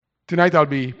Tonight I'll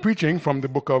be preaching from the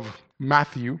book of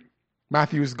Matthew,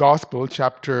 Matthew's Gospel,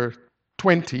 chapter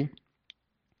 20.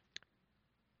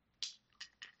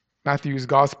 Matthew's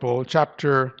Gospel,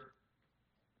 chapter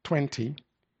 20.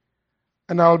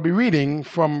 And I'll be reading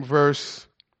from verse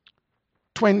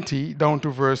 20 down to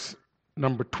verse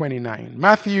number 29.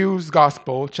 Matthew's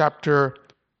Gospel, chapter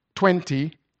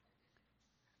 20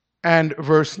 and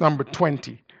verse number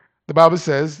 20. The Bible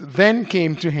says, "Then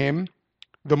came to him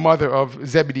the mother of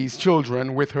Zebedee's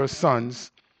children with her sons,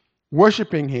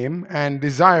 worshipping him and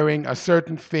desiring a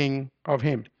certain thing of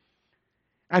him.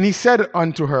 And he said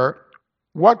unto her,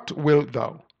 What wilt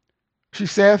thou? She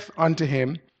saith unto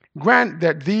him, Grant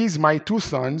that these my two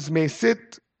sons may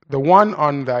sit the one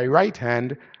on thy right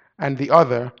hand and the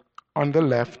other on the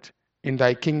left in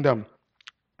thy kingdom.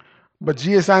 But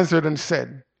Jesus answered and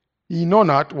said, Ye know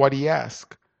not what ye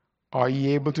ask. Are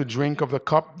ye able to drink of the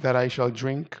cup that I shall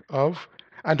drink of,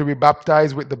 and to be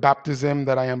baptized with the baptism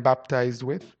that I am baptized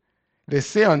with? They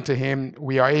say unto him,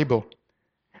 We are able.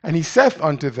 And he saith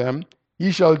unto them,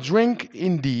 Ye shall drink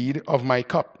indeed of my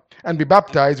cup, and be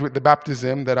baptized with the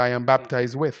baptism that I am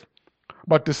baptized with.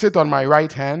 But to sit on my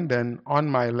right hand and on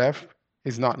my left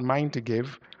is not mine to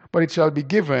give, but it shall be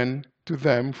given to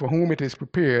them for whom it is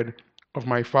prepared of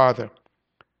my Father.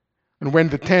 And when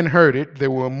the 10 heard it, they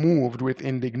were moved with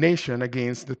indignation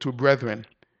against the two brethren.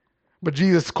 But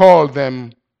Jesus called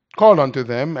unto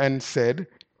them, and said,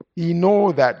 Ye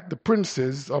know that the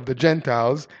princes of the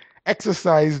Gentiles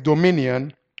exercise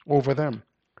dominion over them,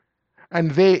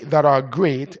 and they that are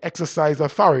great exercise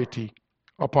authority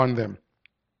upon them.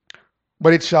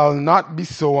 But it shall not be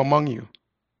so among you.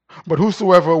 But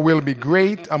whosoever will be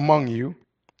great among you,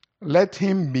 let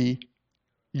him be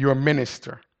your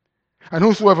minister. And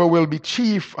whosoever will be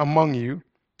chief among you,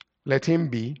 let him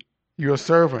be your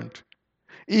servant.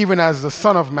 Even as the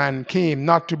Son of Man came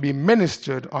not to be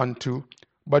ministered unto,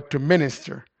 but to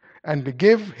minister, and to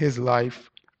give his life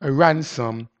a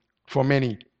ransom for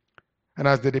many. And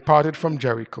as they departed from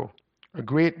Jericho, a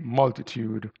great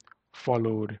multitude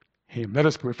followed him." Let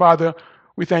us pray. Father,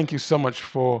 we thank you so much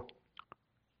for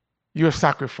your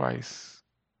sacrifice,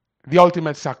 the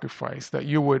ultimate sacrifice, that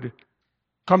you would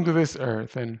come to this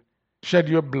earth and shed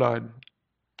your blood,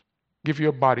 give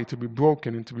your body to be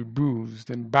broken and to be bruised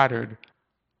and battered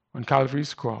on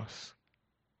Calvary's cross,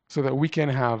 so that we can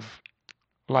have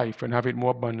life and have it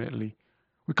more abundantly.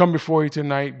 We come before you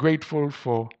tonight grateful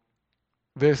for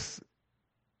this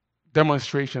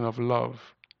demonstration of love.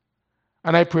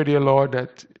 And I pray, dear Lord,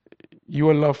 that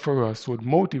your love for us would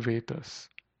motivate us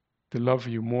to love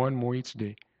you more and more each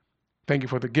day. Thank you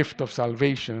for the gift of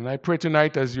salvation. And I pray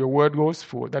tonight, as your word goes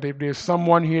forth, that if there's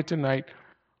someone here tonight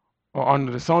or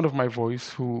under the sound of my voice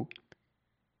who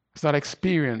has not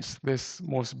experienced this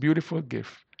most beautiful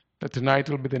gift, that tonight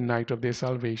will be the night of their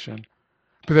salvation.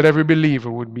 Pray that every believer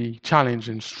would be challenged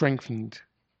and strengthened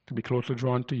to be closely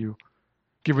drawn to you.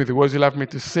 Give me the words you'll have me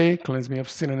to say, cleanse me of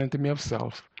sin and empty me of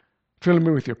self. Fill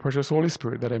me with your precious Holy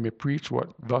Spirit, that I may preach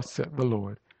what thus saith the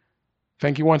Lord.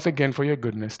 Thank you once again for your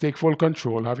goodness. Take full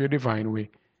control. Have your divine way.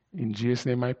 In Jesus'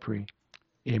 name I pray.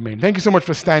 Amen. Thank you so much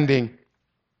for standing.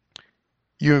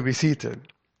 You may be seated.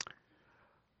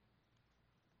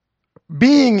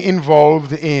 Being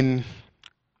involved in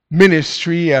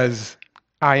ministry as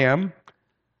I am,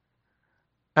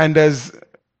 and as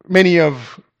many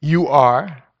of you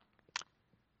are,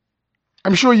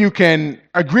 I'm sure you can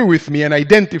agree with me and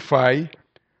identify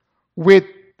with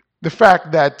the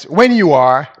fact that when you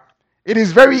are, it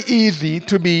is very easy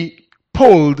to be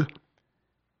pulled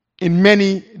in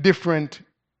many different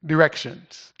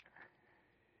directions.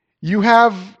 You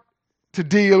have to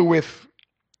deal with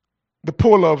the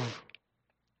pull of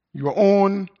your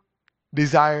own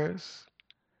desires.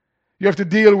 You have to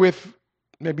deal with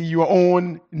maybe your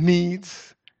own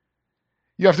needs.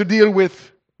 You have to deal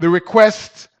with the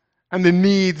requests and the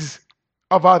needs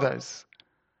of others.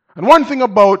 And one thing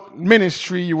about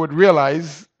ministry you would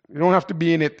realize, you don't have to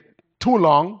be in it too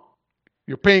long.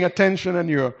 You're paying attention and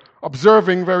you're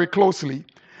observing very closely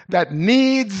that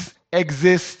needs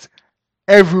exist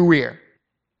everywhere.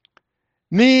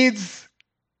 Needs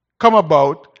come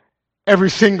about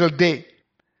every single day.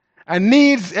 And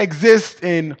needs exist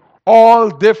in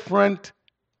all different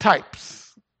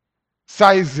types,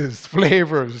 sizes,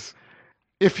 flavors,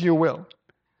 if you will.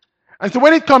 And so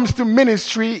when it comes to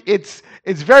ministry, it's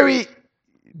very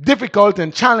difficult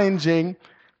and challenging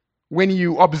when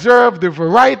you observe the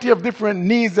variety of different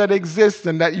needs that exist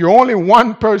and that you're only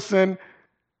one person,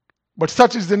 but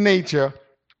such is the nature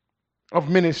of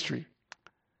ministry.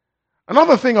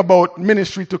 Another thing about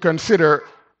ministry to consider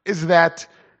is that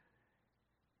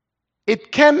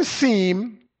it can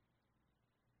seem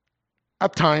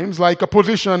at times like a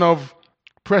position of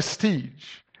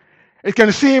prestige. It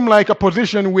can seem like a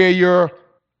position where you're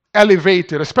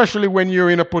elevated, especially when you're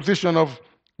in a position of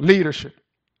leadership.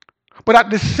 But at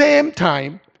the same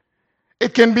time,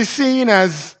 it can be seen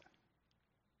as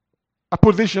a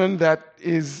position that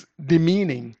is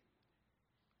demeaning.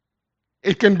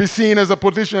 It can be seen as a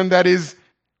position that is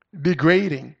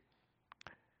degrading.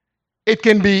 It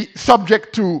can be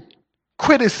subject to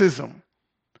criticism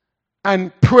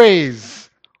and praise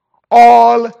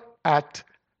all at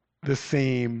the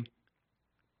same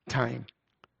time.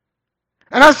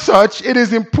 And as such, it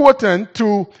is important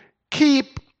to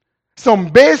keep some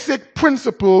basic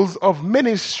principles of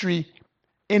ministry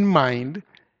in mind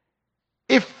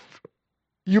if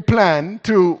you plan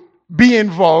to be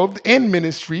involved in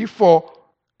ministry for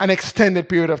an extended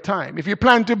period of time. If you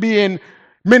plan to be in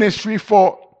ministry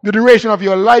for the duration of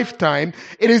your lifetime,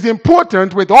 it is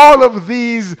important with all of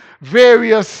these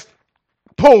various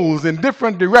poles in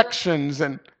different directions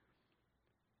and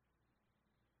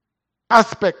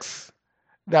aspects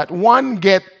that one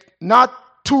get not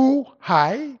too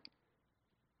high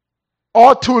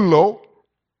or too low,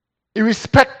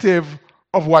 irrespective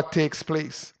of what takes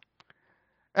place.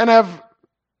 And I've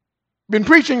been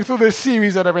preaching through this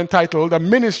series that I've entitled A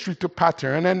Ministry to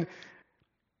Pattern, and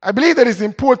I believe that it's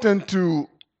important to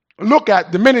look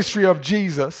at the ministry of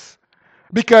Jesus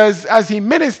because as he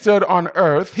ministered on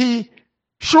earth, he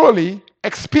surely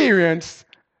experienced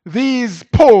these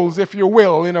poles, if you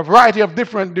will, in a variety of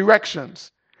different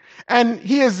directions. And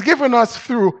he has given us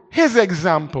through his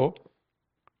example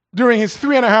during his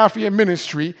 3.5-year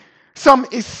ministry some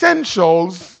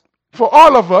essentials for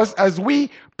all of us as we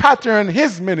pattern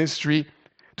his ministry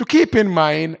to keep in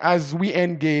mind as we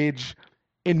engage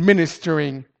in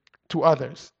ministering to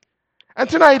others. And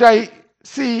tonight I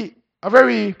see a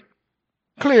very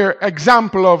clear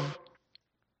example of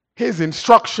his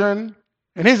instruction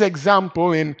and his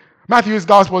example in Matthew's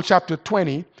Gospel chapter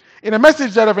 20 in a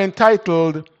message that I've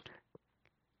entitled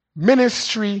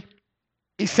Ministry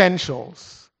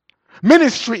Essentials.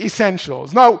 Ministry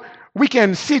Essentials. Now, we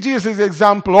can see Jesus'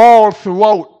 example all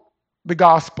throughout the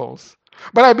Gospels.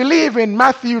 But I believe in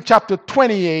Matthew chapter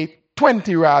 20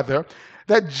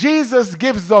 that Jesus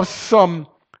gives us some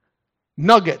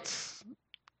nuggets,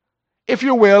 if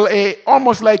you will,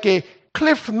 almost like a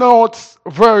Cliff Notes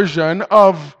version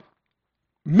of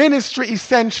ministry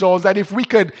essentials that if we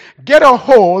could get a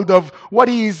hold of what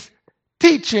he's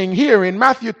teaching here in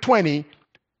Matthew 20,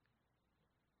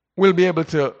 we'll be able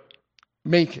to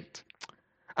make it.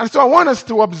 And so I want us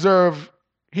to observe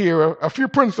here a few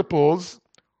principles,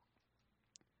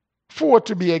 4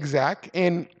 to be exact,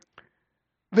 in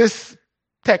this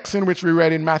text in which we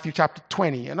read in Matthew chapter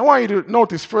 20. And I want you to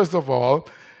notice, first of all,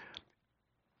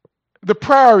 the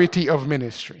priority of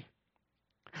ministry.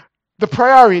 The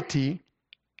priority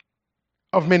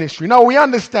of ministry. Now, we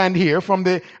understand here from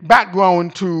the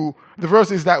background to the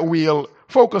verses that we'll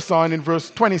focus on in verse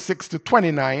 26 to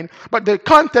 29, but the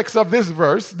context of these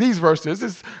verses,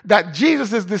 is that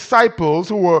Jesus' disciples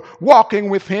who were walking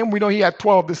with him, we know he had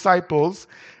 12 disciples,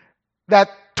 that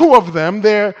 2 of them,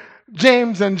 they're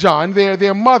James and John,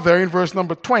 their mother in verse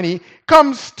number 20,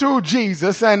 comes to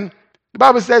Jesus and the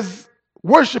Bible says,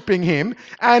 worshiping him,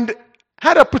 and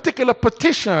had a particular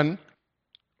petition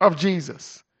of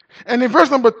Jesus. And in verse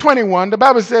number 21, the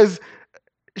Bible says,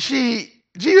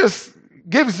 Jesus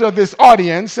gives her this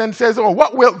audience and says, "Oh,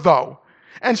 what wilt thou?"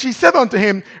 And she said unto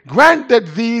him, "Grant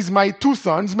that these my 2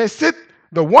 sons may sit,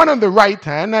 the one on the right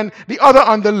hand and the other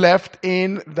on the left,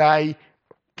 in thy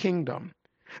kingdom."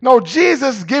 Now,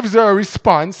 Jesus gives her a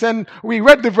response, and we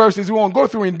read the verses, we won't go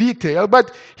through in detail,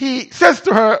 but he says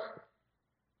to her,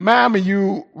 "Ma'am,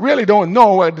 you really don't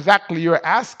know what exactly you're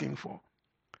asking for."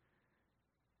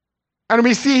 And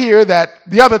we see here that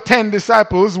the other 10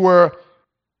 disciples were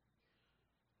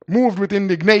moved with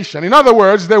indignation. In other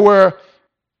words, they were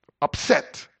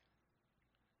upset.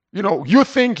 You know, you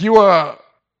think you are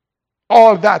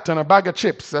all that on a bag of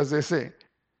chips, as they say.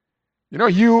 You know,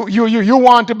 you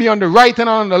want to be on the right and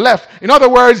on the left. In other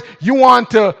words, you want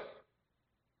to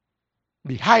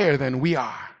be higher than we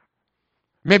are.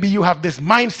 Maybe you have this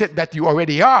mindset that you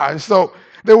already are. And so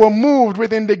they were moved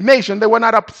with indignation. They were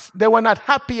not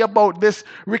happy about this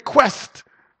request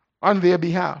on their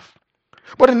behalf.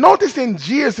 But notice in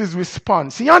Jesus'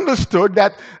 response, he understood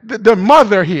that the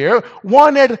mother here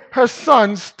wanted her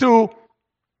sons to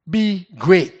be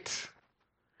great.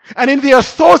 And in the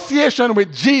association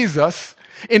with Jesus,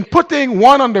 in putting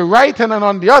one on the right hand and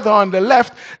on the other on the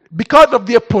left, because of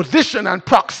their position and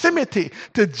proximity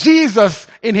to Jesus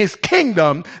in his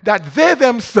kingdom, that they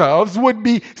themselves would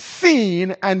be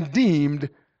seen and deemed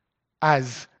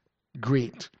as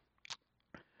great.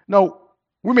 Now,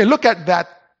 we may look at that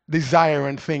desire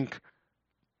and think,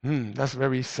 that's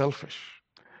very selfish.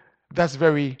 That's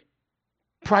very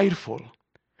prideful.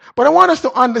 But I want us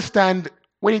to understand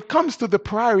when it comes to the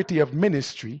priority of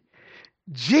ministry,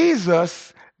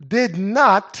 Jesus did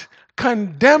not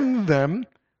condemn them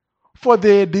for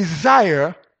their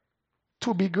desire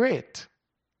to be great.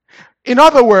 In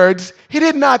other words, he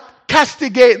did not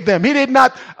castigate them. He did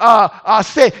not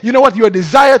say, you know what, your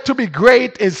desire to be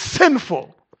great is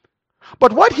sinful.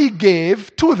 But what he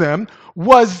gave to them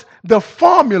was the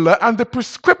formula and the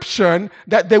prescription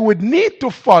that they would need to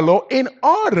follow in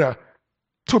order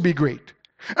to be great.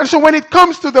 And so when it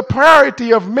comes to the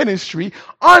priority of ministry,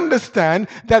 understand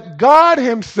that God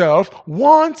himself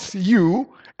wants you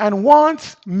and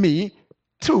wants me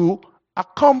to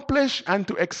accomplish and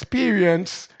to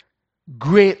experience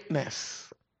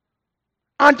greatness.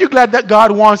 Aren't you glad that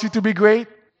God wants you to be great?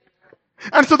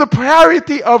 And so the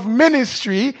priority of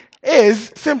ministry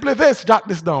is simply this, jot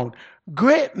this down,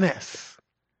 greatness.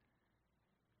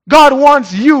 God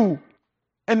wants you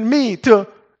and me to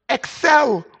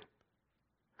excel.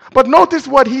 But notice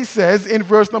what he says in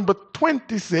verse number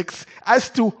 26 as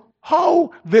to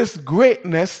how this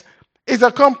greatness is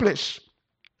accomplished.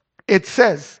 It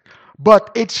says,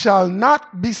 but it shall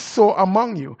not be so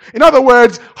among you. In other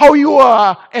words, how you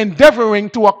are endeavoring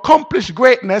to accomplish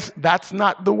greatness, that's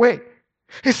not the way.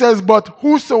 He says, but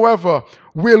whosoever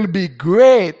will be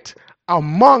great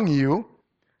among you,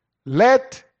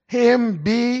 let him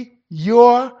be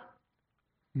your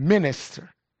minister.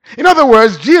 In other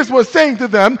words, Jesus was saying to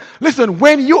them, listen,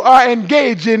 when you are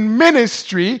engaged in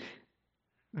ministry,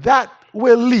 that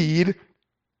will lead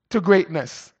to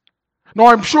greatness. Now,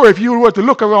 I'm sure if you were to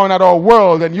look around at our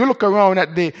world and you look around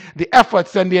at the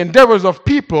efforts and the endeavors of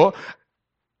people,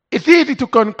 it's easy to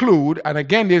conclude, and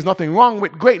again, there's nothing wrong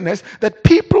with greatness, that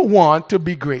people want to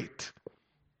be great.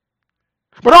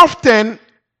 But often,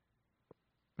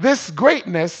 this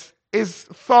greatness is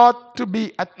thought to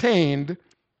be attained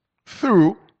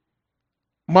through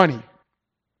money.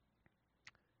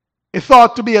 It's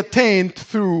thought to be attained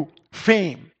through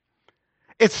fame.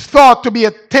 It's thought to be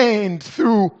attained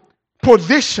through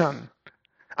position.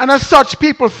 And as such,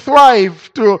 people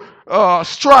strive to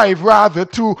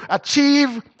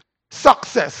achieve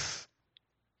success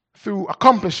through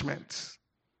accomplishments,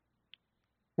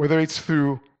 whether it's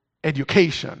through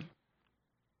education,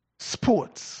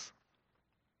 sports,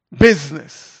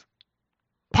 business,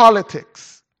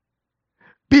 politics.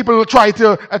 People try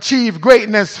to achieve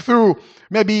greatness through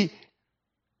maybe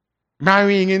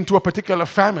marrying into a particular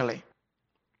family.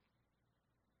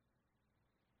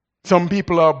 Some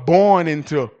people are born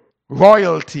into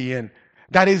royalty, and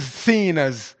that is seen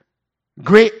as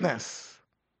greatness.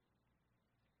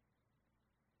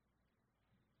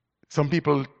 Some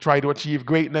people try to achieve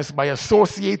greatness by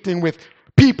associating with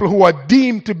people who are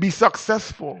deemed to be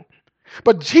successful.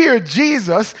 But here,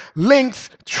 Jesus links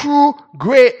true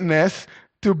greatness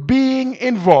to being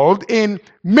involved in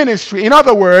ministry. In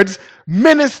other words,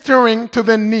 ministering to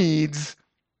the needs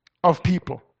of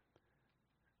people.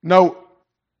 Now,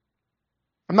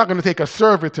 I'm not going to take a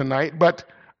survey tonight, but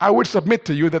I would submit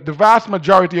to you that the vast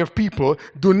majority of people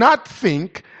do not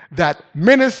think that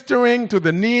ministering to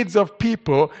the needs of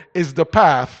people is the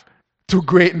path to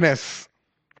greatness.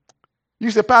 You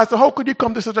say, Pastor, how could you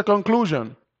come to such a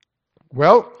conclusion?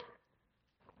 Well,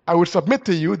 I would submit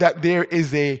to you that there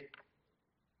is a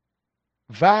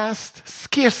vast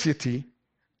scarcity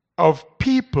of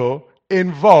people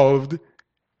involved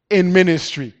in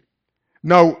ministry.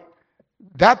 Now,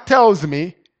 that tells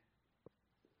me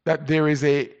that there is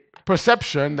a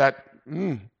perception that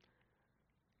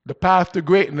the path to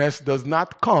greatness does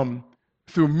not come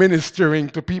through ministering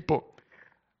to people.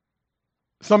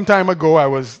 Some time ago, I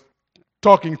was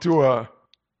talking to a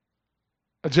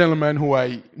gentleman who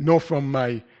I know from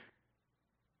my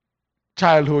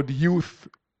childhood,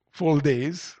 youthful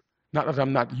days. Not that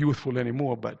I'm not youthful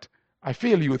anymore, but I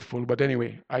feel youthful. But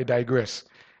anyway, I digress.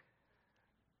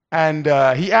 And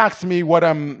he asked me what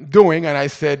I'm doing, and I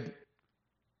said,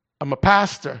 I'm a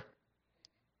pastor.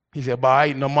 He said,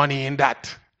 boy, no money in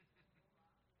that.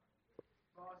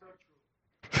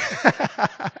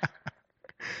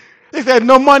 He said,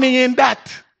 no money in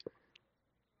that.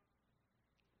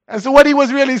 And so what he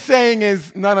was really saying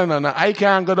is, no, I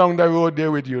can't go down the road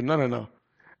there with you. No.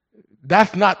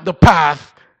 That's not the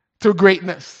path to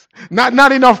greatness.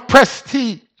 Not enough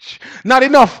prestige. Not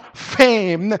enough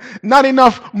fame, not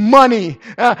enough money,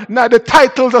 not the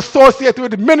titles associated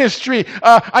with ministry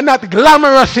are not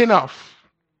glamorous enough.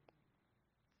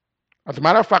 As a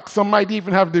matter of fact, some might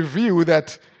even have the view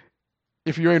that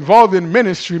if you're involved in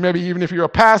ministry, maybe even if you're a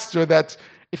pastor, that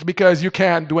it's because you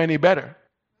can't do any better.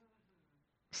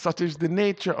 Such is the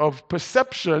nature of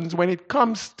perceptions when it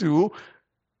comes to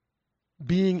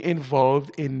being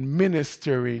involved in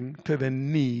ministering to the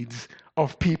needs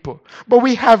of people. But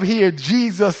we have here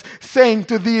Jesus saying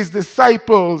to these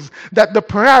disciples that the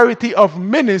priority of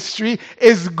ministry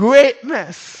is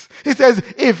greatness. He says,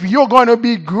 if you're going to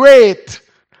be great,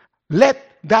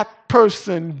 let that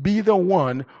person be the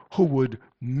one who would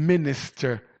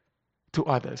minister to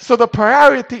others. So the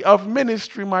priority of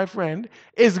ministry, my friend,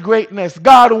 is greatness.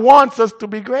 God wants us to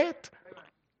be great.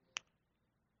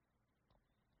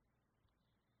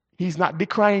 He's not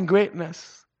decrying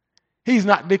greatness. He's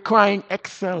not decrying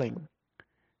excelling.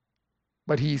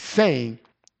 But he's saying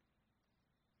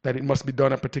that it must be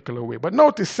done a particular way. But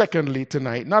notice, secondly,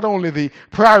 tonight, not only the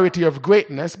priority of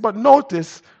greatness, but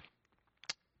notice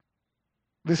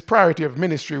this priority of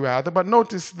ministry, rather, but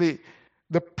notice the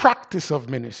practice of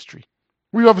ministry.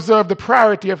 We observe the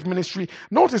priority of ministry.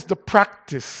 Notice the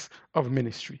practice of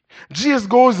ministry. Jesus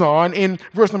goes on in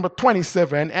verse number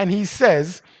 27, and he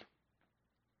says,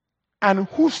 and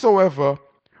whosoever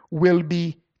will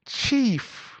be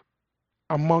chief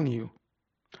among you,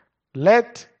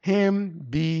 let him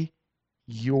be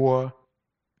your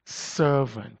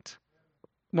servant.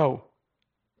 No,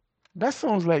 that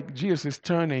sounds like Jesus is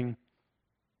turning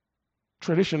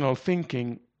traditional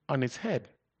thinking on its head,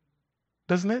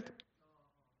 doesn't it?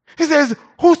 He says,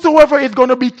 whosoever is going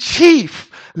to be chief,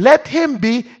 let him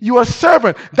be your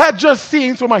servant. That just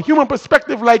seems, from a human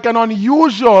perspective, like an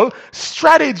unusual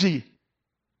strategy.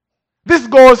 This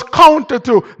goes counter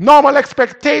to normal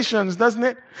expectations, doesn't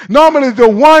it? Normally, the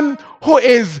one who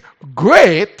is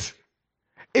great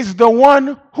is the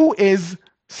one who is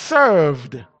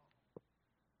served,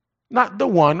 not the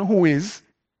one who is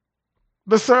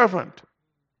the servant.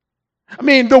 I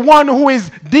mean, the one who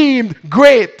is deemed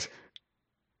great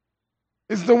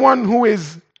is the one who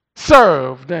is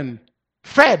served and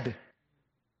fed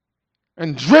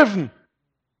and driven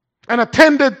and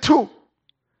attended to.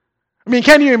 I mean,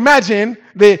 can you imagine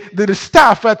the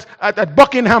staff at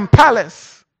Buckingham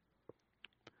Palace?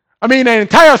 I mean, an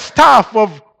entire staff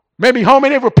of maybe how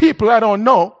many ever people, I don't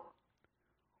know.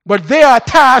 But they are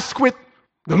tasked with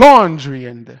the laundry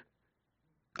and the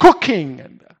cooking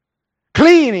and the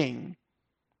cleaning,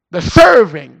 the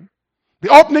serving, the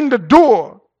opening the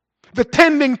door, the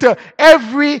tending to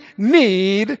every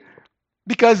need,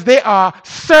 because they are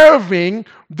serving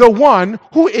the one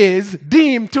who is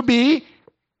deemed to be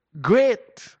great.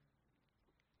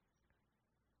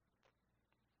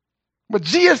 But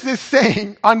Jesus is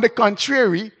saying, on the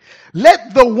contrary,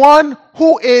 let the one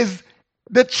who is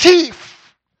the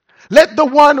chief, let the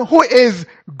one who is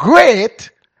great,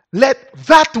 let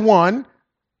that one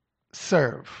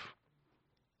serve.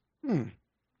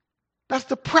 That's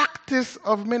the practice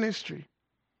of ministry.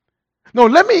 Now,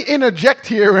 let me interject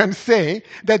here and say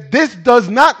that this does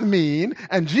not mean,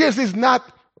 and Jesus is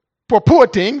not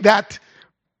purporting that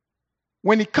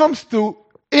when it comes to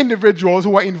individuals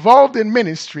who are involved in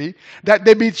ministry, that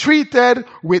they be treated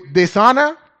with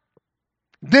dishonor,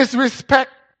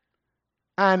 disrespect,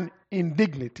 and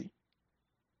indignity.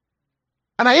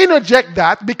 And I interject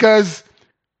that because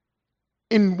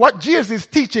in what Jesus is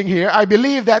teaching here, I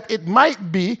believe that it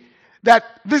might be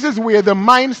that this is where the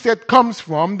mindset comes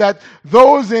from, that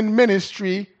those in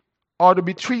ministry ought to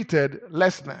be treated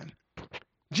less than.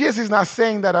 Jesus is not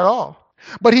saying that at all.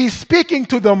 But he's speaking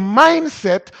to the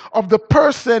mindset of the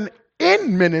person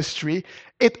in ministry.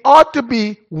 It ought to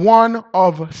be one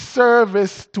of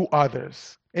service to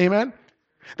others. Amen?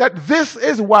 That this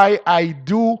is why I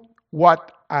do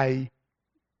what I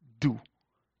do.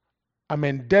 I'm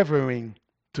endeavoring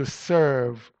to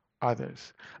serve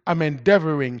others. I'm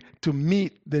endeavoring to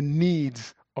meet the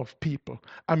needs of people.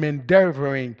 I'm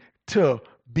endeavoring to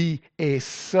be a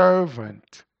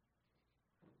servant.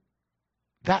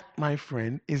 That, my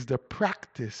friend, is the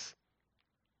practice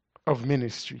of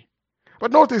ministry.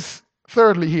 But notice,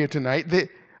 thirdly, here tonight,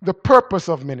 the purpose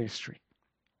of ministry.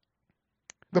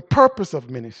 The purpose of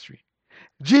ministry.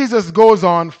 Jesus goes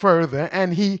on further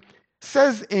and he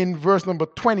says in verse number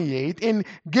 28, in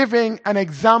giving an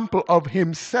example of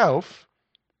himself,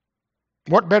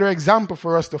 what better example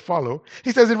for us to follow?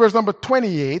 He says in verse number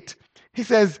 28, he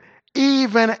says,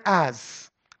 even as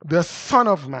the Son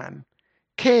of Man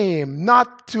came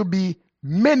not to be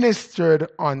ministered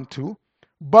unto,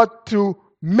 but to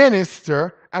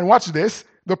minister, and watch this,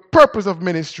 the purpose of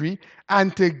ministry,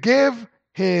 and to give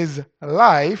his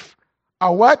life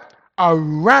a what? A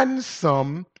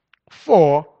ransom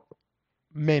for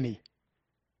many.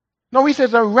 Now he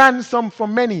says a ransom for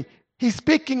many. He's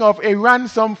speaking of a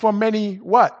ransom for many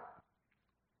what?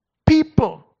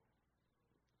 People.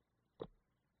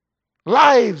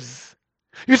 Lives.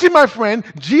 You see, my friend,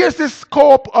 Jesus'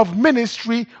 scope of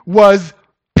ministry was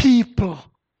people.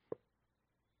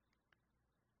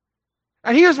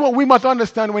 And here's what we must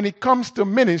understand when it comes to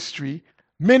ministry.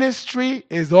 Ministry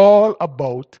is all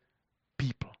about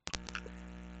people.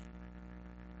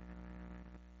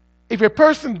 If a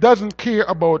person doesn't care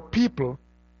about people,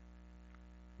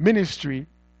 ministry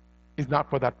is not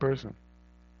for that person.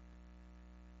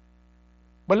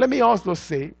 But let me also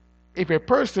say, if a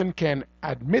person can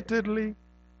admittedly,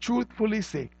 truthfully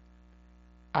say,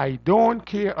 I don't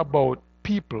care about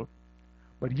people,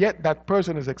 but yet that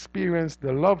person has experienced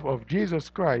the love of Jesus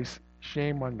Christ,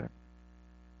 shame on them.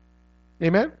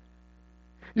 Amen?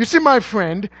 You see, my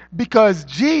friend, because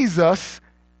Jesus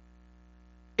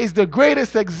is the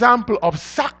greatest example of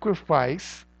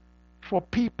sacrifice for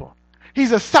people.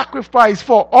 He's a sacrifice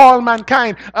for all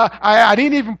mankind. I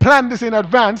didn't even plan this in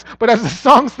advance, but as the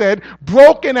song said,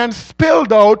 broken and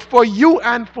spilled out for you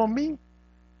and for me.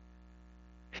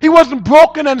 He wasn't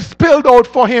broken and spilled out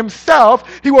for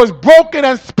himself. He was broken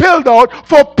and spilled out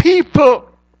for people.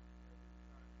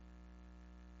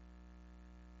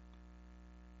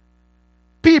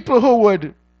 People who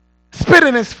would spit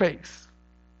in his face.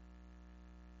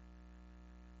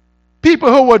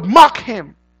 People who would mock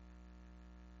him.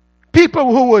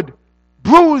 People who would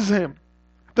bruise him.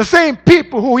 The same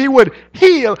people who he would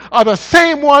heal are the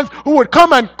same ones who would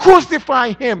come and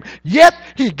crucify him. Yet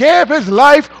he gave his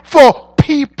life for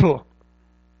people.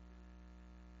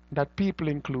 That people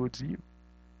includes you.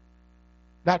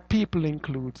 That people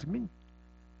includes me.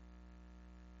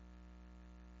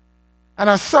 And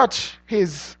as such,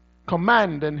 his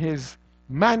command and his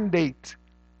mandate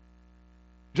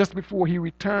just before he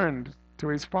returned to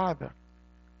his Father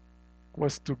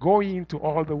was to go into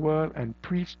all the world and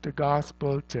preach the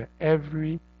gospel to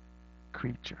every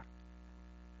creature.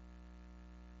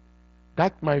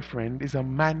 That, my friend, is a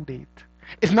mandate.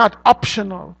 It's not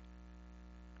optional.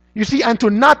 You see, and to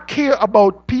not care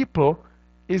about people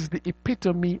is the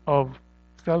epitome of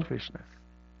selfishness.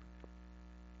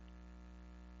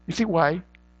 You see why?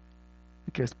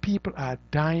 Because people are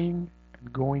dying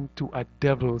and going to a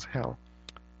devil's hell.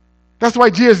 That's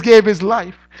why Jesus gave his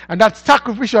life. And that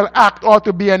sacrificial act ought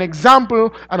to be an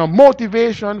example and a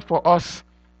motivation for us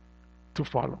to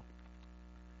follow.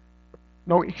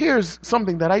 Now, here's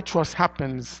something that I trust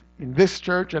happens in this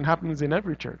church and happens in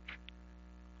every church.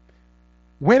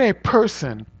 When a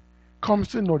person comes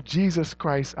to know Jesus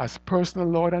Christ as personal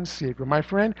Lord and Savior, my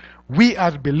friend, we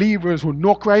as believers who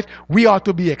know Christ, we ought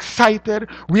to be excited,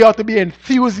 we ought to be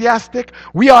enthusiastic,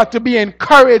 we ought to be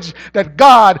encouraged that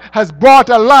God has brought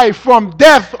a life from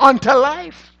death unto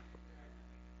life.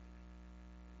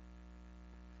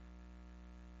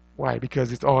 Why?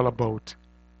 Because it's all about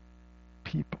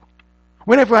people.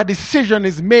 Whenever a decision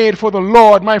is made for the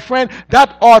Lord, my friend,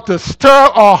 that ought to stir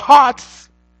our hearts.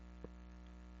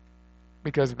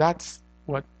 Because that's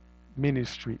what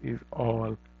ministry is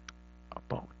all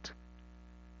about.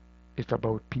 It's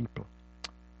about people.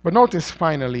 But notice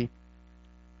finally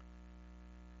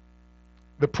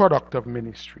the product of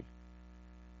ministry.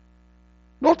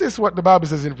 Notice what the Bible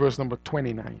says in verse number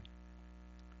 29.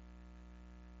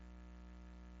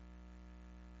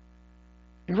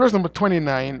 In verse number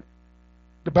 29,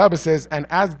 the Bible says, and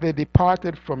as they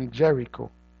departed from Jericho,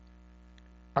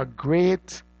 a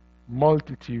great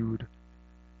multitude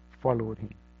followed him.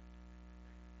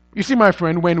 You see, my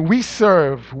friend, when we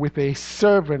serve with a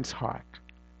servant's heart,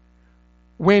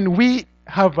 when we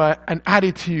have an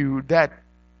attitude that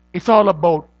it's all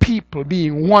about people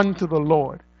being one to the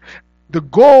Lord, the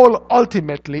goal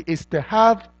ultimately is to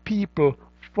have people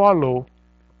follow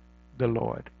the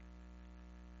Lord.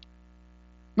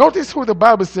 Notice who the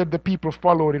Bible said the people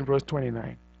followed in verse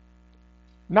 29.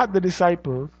 Not the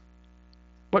disciples,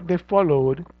 but they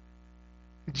followed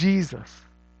Jesus.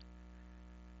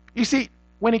 You see,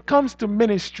 when it comes to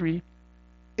ministry,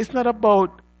 it's not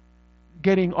about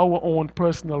getting our own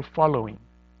personal following.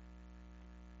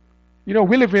 You know,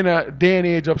 we live in a day and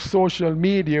age of social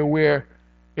media where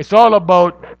it's all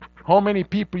about how many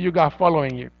people you got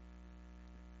following you,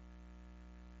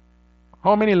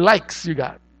 how many likes you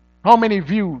got, how many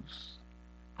views,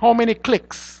 how many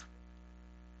clicks,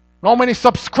 how many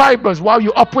subscribers while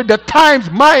you're up with the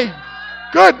times. My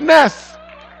goodness!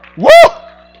 Woo!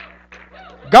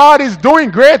 God is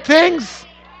doing great things.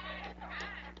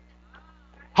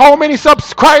 How many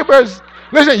subscribers?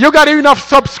 Listen, you got enough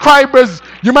subscribers,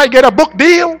 you might get a book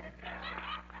deal.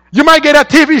 You might get a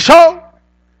TV show.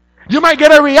 You might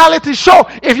get a reality show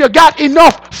if you got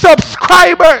enough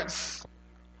subscribers.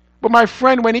 But my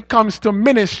friend, when it comes to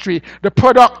ministry, the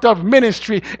product of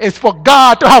ministry is for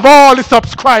God to have all the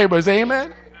subscribers.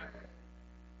 Amen?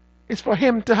 It's for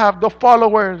Him to have the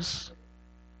followers.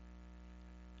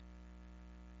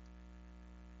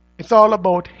 It's all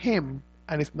about Him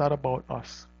and it's not about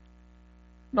us.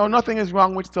 No, nothing is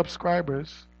wrong with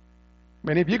subscribers. I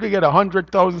mean, if you could get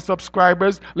 100,000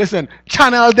 subscribers, listen,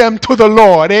 channel them to the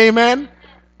Lord. Amen?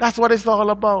 That's what it's all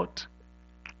about.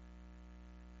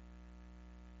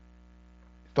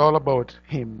 It's all about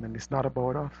Him and it's not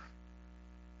about us.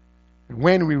 And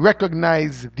when we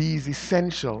recognize these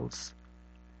essentials,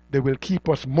 they will keep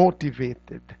us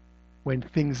motivated when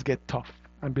things get tough.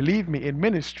 And believe me, in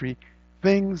ministry,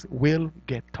 things will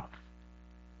get tough.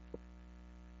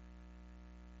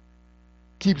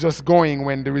 Keeps us going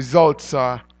when the results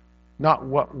are not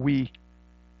what we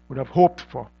would have hoped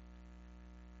for.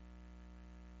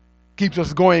 Keeps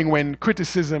us going when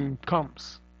criticism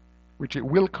comes, which it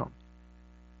will come.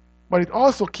 But it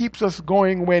also keeps us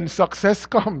going when success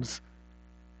comes,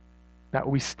 that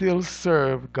we still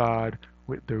serve God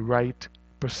with the right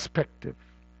perspective,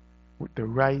 with the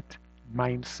right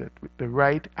mindset, with the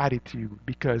right attitude.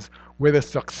 Because whether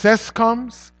success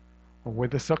comes or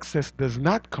whether success does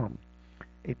not come,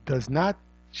 it does not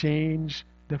change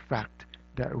the fact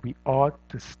that we ought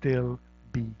to still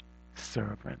be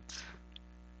servants.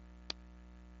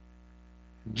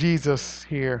 Jesus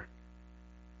here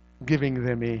giving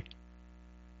them a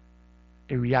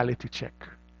reality check.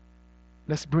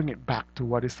 Let's bring it back to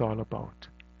what it's all about.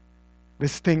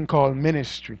 This thing called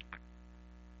ministry.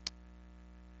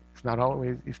 It's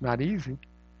not easy,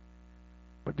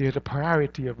 but there's a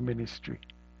priority of ministry.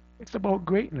 It's about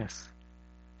greatness.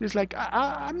 It's like,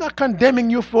 I'm not condemning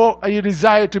you for your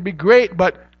desire to be great,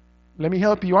 but let me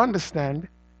help you understand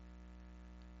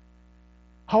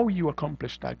how you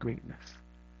accomplish that greatness.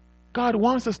 God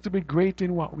wants us to be great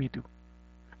in what we do.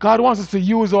 God wants us to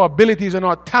use our abilities and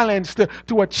our talents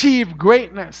to achieve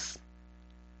greatness.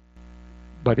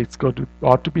 But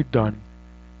ought to be done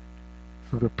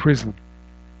through the prism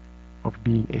of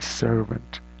being a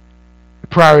servant. The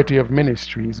priority of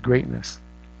ministry is greatness.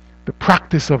 The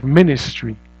practice of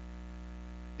ministry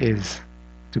is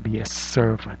to be a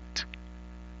servant.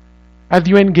 As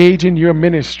you engage in your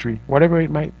ministry, whatever it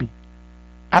might be,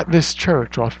 at this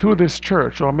church or through this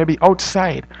church or maybe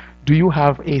outside, do you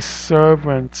have a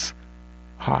servant's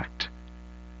heart?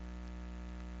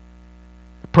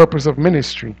 The purpose of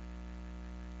ministry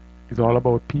is all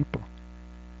about people.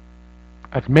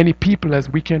 As many people as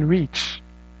we can reach,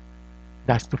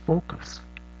 that's the focus.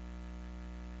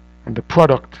 And the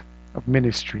product of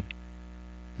ministry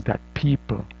is that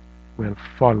people will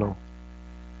follow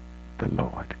the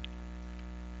Lord.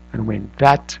 And when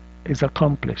that is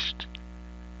accomplished,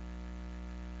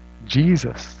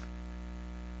 Jesus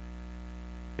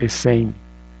is saying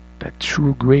that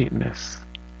true greatness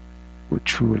will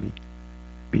truly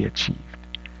be achieved.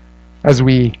 As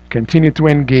we continue to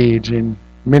engage in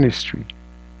ministry,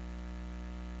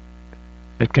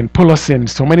 it can pull us in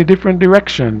so many different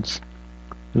directions.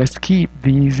 Let's keep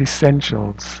these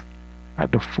essentials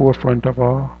at the forefront of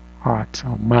our hearts,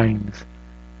 our minds,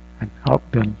 and help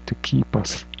them to keep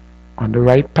us on the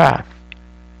right path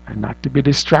and not to be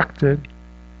distracted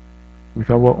with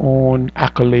our own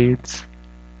accolades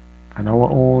and our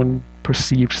own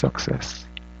perceived success.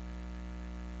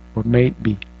 But may it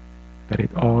be that it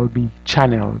all be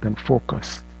channeled and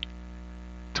focused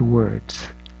towards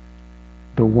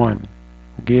the one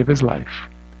who gave his life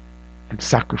and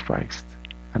sacrificed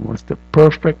and was the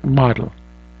perfect model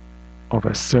of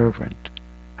a servant.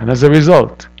 And as a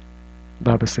result, the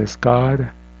Bible says God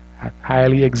had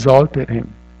highly exalted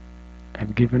him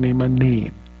and given him a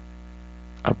name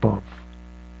above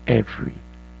every